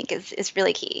read, I think is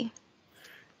really key.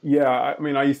 Yeah, I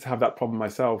mean, I used to have that problem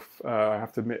myself, I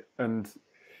have to admit. And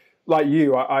like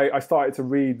you, I started to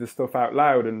read the stuff out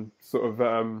loud and sort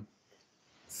of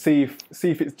see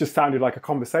if it just sounded like a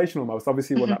conversation almost,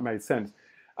 obviously when that made sense.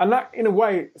 And that, in a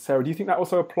way, Sarah, do you think that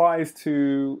also applies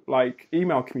to like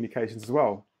email communications as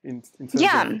well in terms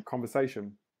of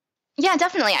conversation? Yeah,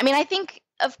 definitely. I mean, I think,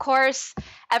 of course,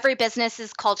 every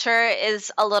business's culture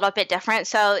is a little bit different.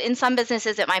 So in some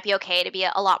businesses, it might be okay to be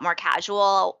a lot more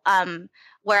casual,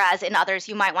 whereas in others,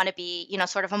 you might want to be,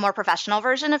 sort of a more professional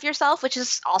version of yourself, which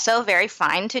is also very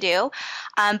fine to do.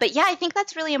 But yeah, I think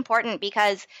that's really important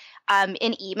because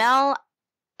in email,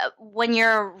 when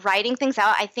you're writing things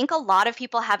out, I think a lot of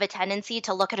people have a tendency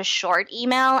to look at a short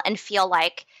email and feel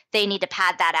like they need to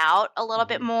pad that out a little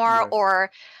bit more,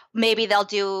 or maybe they'll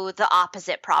do the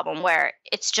opposite problem where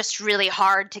it's just really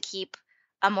hard to keep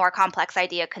a more complex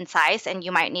idea concise, and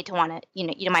you might need to want to,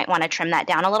 you might want to trim that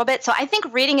down a little bit. So I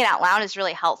think reading it out loud is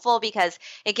really helpful because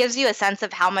it gives you a sense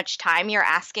of how much time you're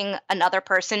asking another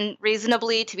person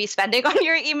reasonably to be spending on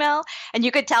your email. And you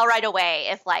could tell right away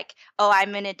if like, oh,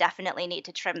 I'm going to definitely need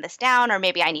to trim this down, or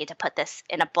maybe I need to put this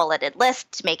in a bulleted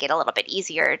list to make it a little bit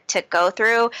easier to go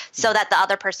through so that the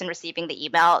other person receiving the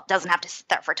email doesn't have to sit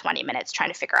there for 20 minutes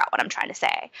trying to figure out what I'm trying to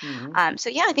say. So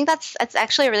yeah, I think that's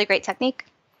actually a really great technique.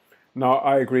 No,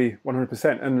 I agree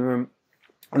 100%. And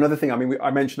another thing, I mean, I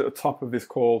mentioned at the top of this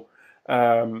call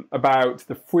about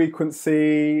the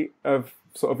frequency of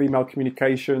sort of email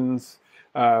communications,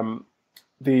 what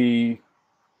can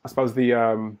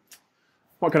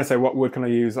I say, what word can I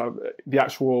use? The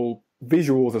actual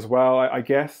visuals as well, I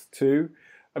guess, too.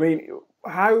 I mean,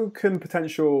 how can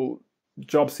potential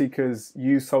job seekers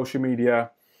use social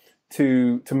media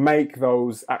to make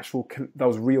those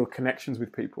those real connections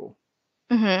with people?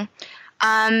 Hmm.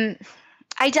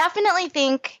 I definitely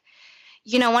think,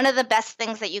 one of the best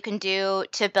things that you can do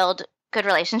to build good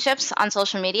relationships on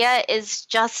social media is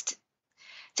just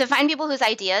to find people whose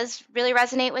ideas really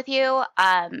resonate with you,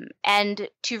 and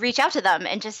to reach out to them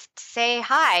and just say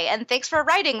hi and thanks for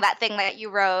writing that thing that you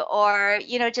wrote, or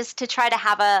just to try to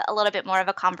have a little bit more of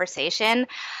a conversation.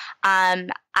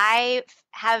 I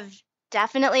have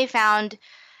definitely found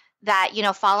that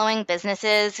following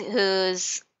businesses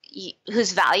whose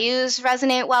values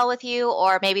resonate well with you,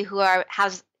 or maybe who are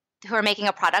making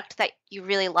a product that you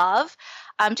really love,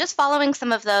 just following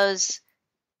some of those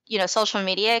social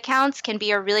media accounts can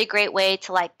be a really great way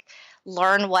to like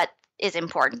learn what is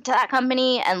important to that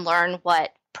company and learn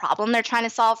what problem they're trying to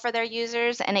solve for their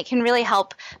users. And it can really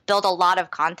help build a lot of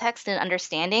context and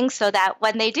understanding, so that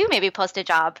when they do maybe post a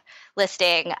job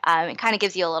listing, it kind of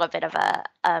gives you a little bit of a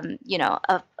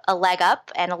leg up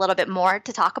and a little bit more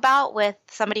to talk about with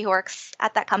somebody who works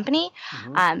at that company.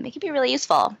 It can be really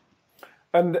useful.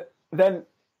 And then,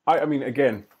 I mean,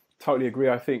 again, totally agree,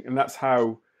 I think. And that's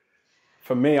how,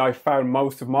 for me, I found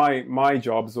most of my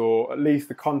jobs, or at least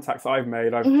the contacts I've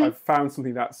made, I've found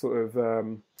something that's sort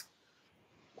of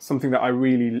something that I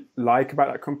really like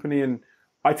about that company. And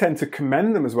I tend to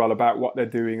commend them as well about what they're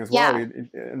doing as well.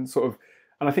 And sort of,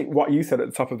 and I think what you said at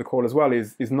the top of the call as well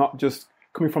is not just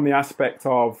coming from the aspect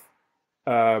of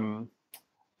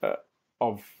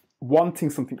wanting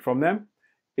something from them.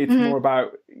 It's more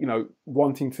about,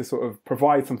 wanting to sort of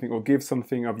provide something or give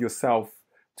something of yourself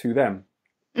to them.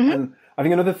 And I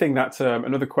think another thing that,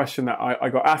 another question that I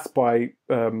got asked by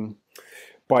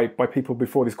people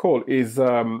before this call is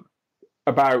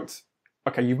about,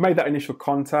 okay, you've made that initial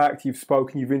contact, you've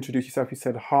spoken, you've introduced yourself, you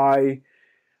said hi.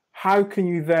 How can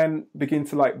you then begin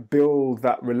to like build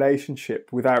that relationship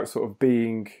without sort of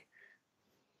being,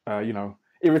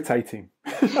 irritating?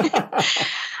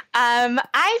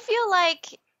 I feel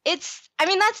like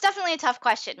that's definitely a tough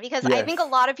question, because I think a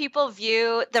lot of people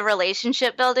view the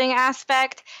relationship building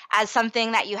aspect as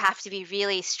something that you have to be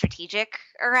really strategic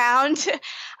around.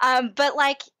 But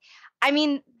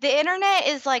the internet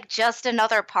is like just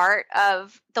another part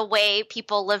of the way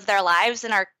people live their lives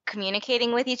and are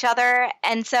communicating with each other.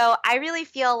 And so I really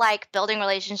feel like building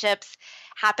relationships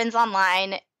happens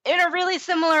online in a really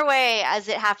similar way as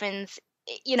it happens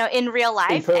in real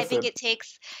life. I think it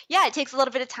takes a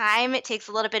little bit of time. It takes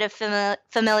a little bit of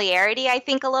familiarity, I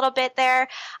think, a little bit there.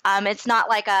 It's not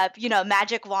like a,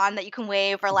 magic wand that you can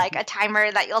wave, or like a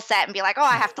timer that you'll set and be like, oh,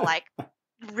 I have to like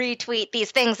retweet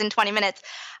these things in 20 minutes.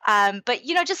 But,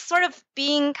 just sort of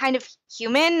being kind of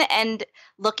human and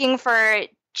looking for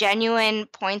genuine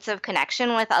points of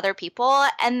connection with other people.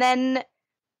 And then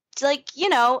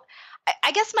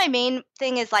I guess my main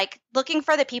thing is like looking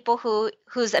for the people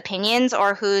whose opinions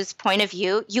or whose point of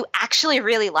view you actually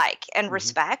really like and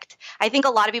respect. I think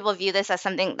a lot of people view this as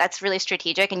something that's really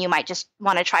strategic, and you might just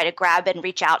want to try to grab and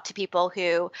reach out to people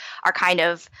who are kind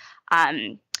of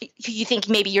you think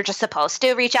maybe you're just supposed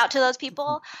to reach out to those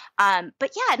people. But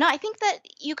yeah, no, I think that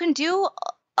you can do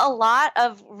a lot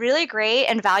of really great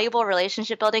and valuable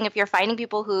relationship building if you're finding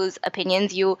people whose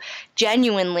opinions you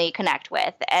genuinely connect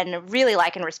with and really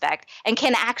like and respect, and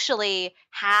can actually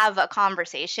have a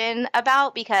conversation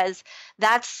about, because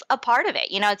that's a part of it.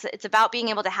 It's about being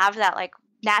able to have that like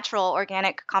natural,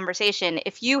 organic conversation.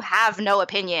 If you have no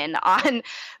opinion on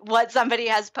what somebody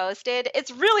has posted, it's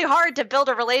really hard to build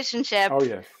a relationship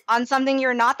on something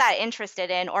you're not that interested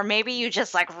in, or maybe you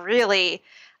just like really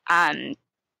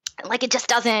like it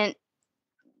doesn't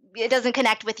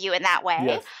connect with you in that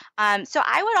way. So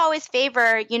I would always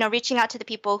favor, reaching out to the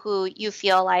people who you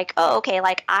feel like, oh, okay,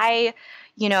 like I,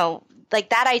 like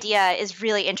that idea is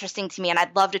really interesting to me and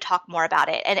I'd love to talk more about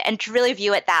it, and to really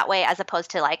view it that way, as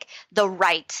opposed to like the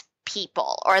right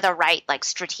people or the right like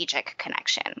strategic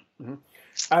connection.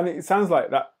 And it sounds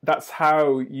like that's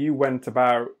how you went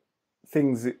about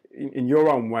things in your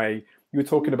own way. You were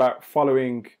talking about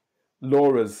following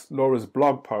Laura's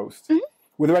blog post.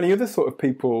 Were there any other sort of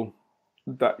people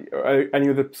any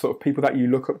other sort of people that you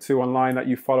look up to online that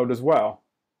you followed as well?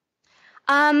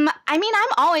 I'm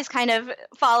always kind of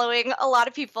following a lot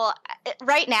of people.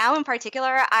 Right now, in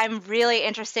particular, I'm really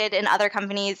interested in other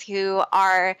companies who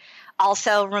are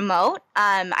also remote.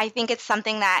 I think it's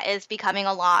something that is becoming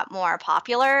a lot more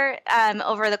popular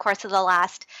over the course of the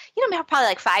last, probably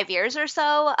like 5 years or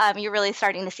so. You're really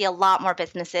starting to see a lot more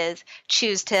businesses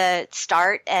choose to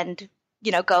start and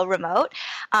go remote.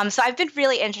 So I've been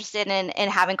really interested in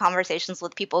having conversations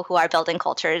with people who are building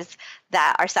cultures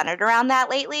that are centered around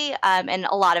that lately. And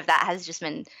a lot of that has just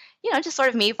been, just sort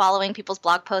of me following people's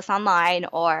blog posts online,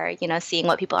 or, seeing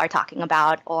what people are talking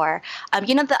about. Or,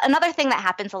 another thing that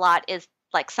happens a lot is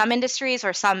like some industries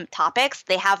or some topics,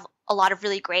 they have a lot of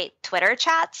really great Twitter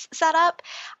chats set up.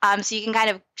 So you can kind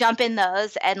of jump in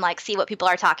those and like see what people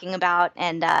are talking about,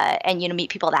 and meet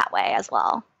people that way as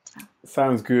well. So.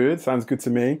 Sounds good. Sounds good to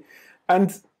me.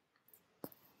 And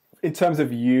in terms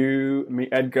of you, me,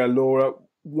 Edgar, Laura,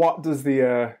 what's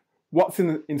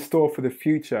in store for the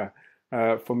future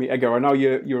for me, Edgar? I know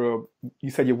you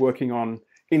said you're working on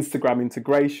Instagram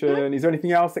integration. Mm-hmm. Is there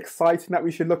anything else exciting that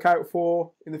we should look out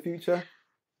for in the future?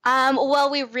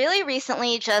 Well, we really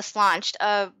recently just launched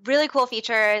a really cool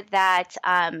feature that,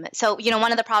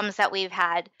 one of the problems that we've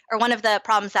had, or one of the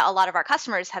problems that a lot of our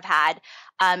customers have had,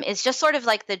 is just sort of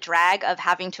like the drag of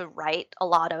having to write a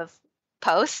lot of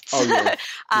posts yes.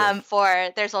 For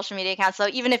their social media accounts. So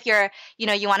even if you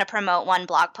want to promote one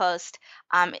blog post,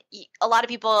 a lot of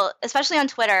people, especially on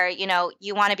Twitter,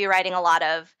 you want to be writing a lot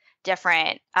of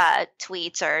different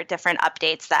tweets or different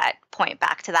updates that point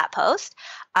back to that post.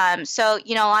 So,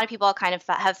 a lot of people kind of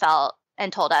have felt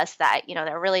and told us that,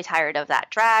 they're really tired of that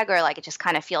drag, or like it just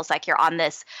kind of feels like you're on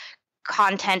this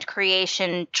content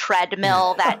creation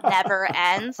treadmill that never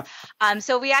ends.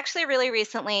 So we actually really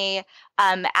recently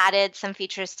added some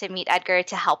features to Meet Edgar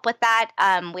to help with that.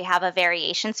 We have a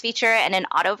variations feature and an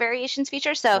auto variations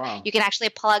feature. So wow. You can actually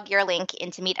plug your link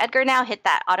into Meet Edgar now, hit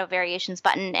that auto variations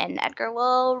button, and Edgar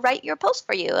will write your post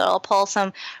for you. It'll pull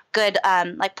some good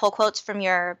pull quotes from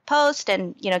your post,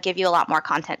 and give you a lot more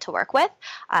content to work with.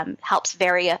 Helps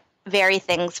vary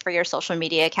things for your social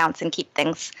media accounts and keep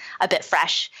things a bit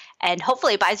fresh, and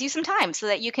hopefully buys you some time so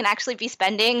that you can actually be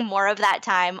spending more of that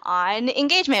time on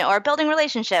engagement or building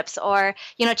relationships, or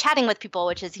chatting with people,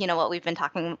 which is what we've been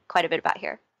talking quite a bit about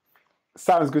here.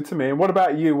 Sounds good to me. And what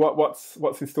about you?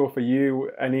 What's in store for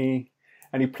you? Any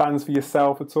plans for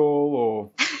yourself at all,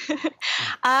 or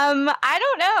I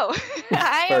don't know.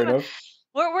 Fair enough.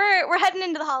 We're heading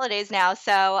into the holidays now,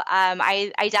 so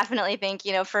I definitely think,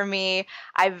 for me,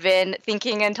 I've been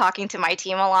thinking and talking to my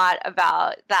team a lot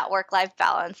about that work-life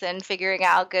balance and figuring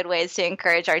out good ways to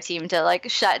encourage our team to like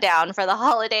shut down for the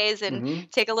holidays and mm-hmm.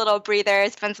 take a little breather,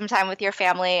 spend some time with your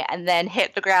family, and then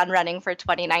hit the ground running for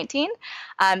 2019.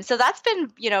 So that's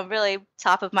been, really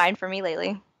top of mind for me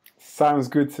lately. Sounds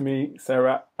good to me,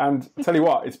 Sarah. And tell you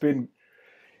what, it's been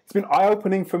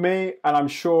eye-opening for me, and I'm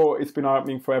sure it's been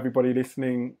eye-opening for everybody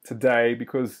listening today,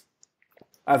 because,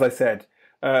 as I said,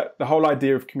 the whole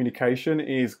idea of communication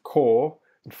is core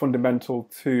and fundamental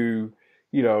to,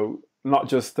 not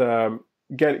just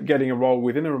getting a role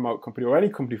within a remote company, or any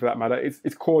company for that matter.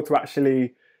 It's core to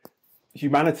actually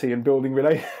humanity and building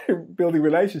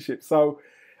relationships. So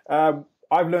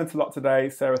I've learned a lot today.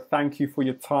 Sarah, thank you for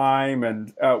your time,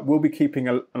 and we'll be keeping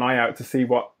an eye out to see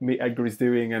what Meet Edgar is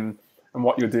doing and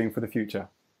what you're doing for the future.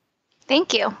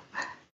 Thank you.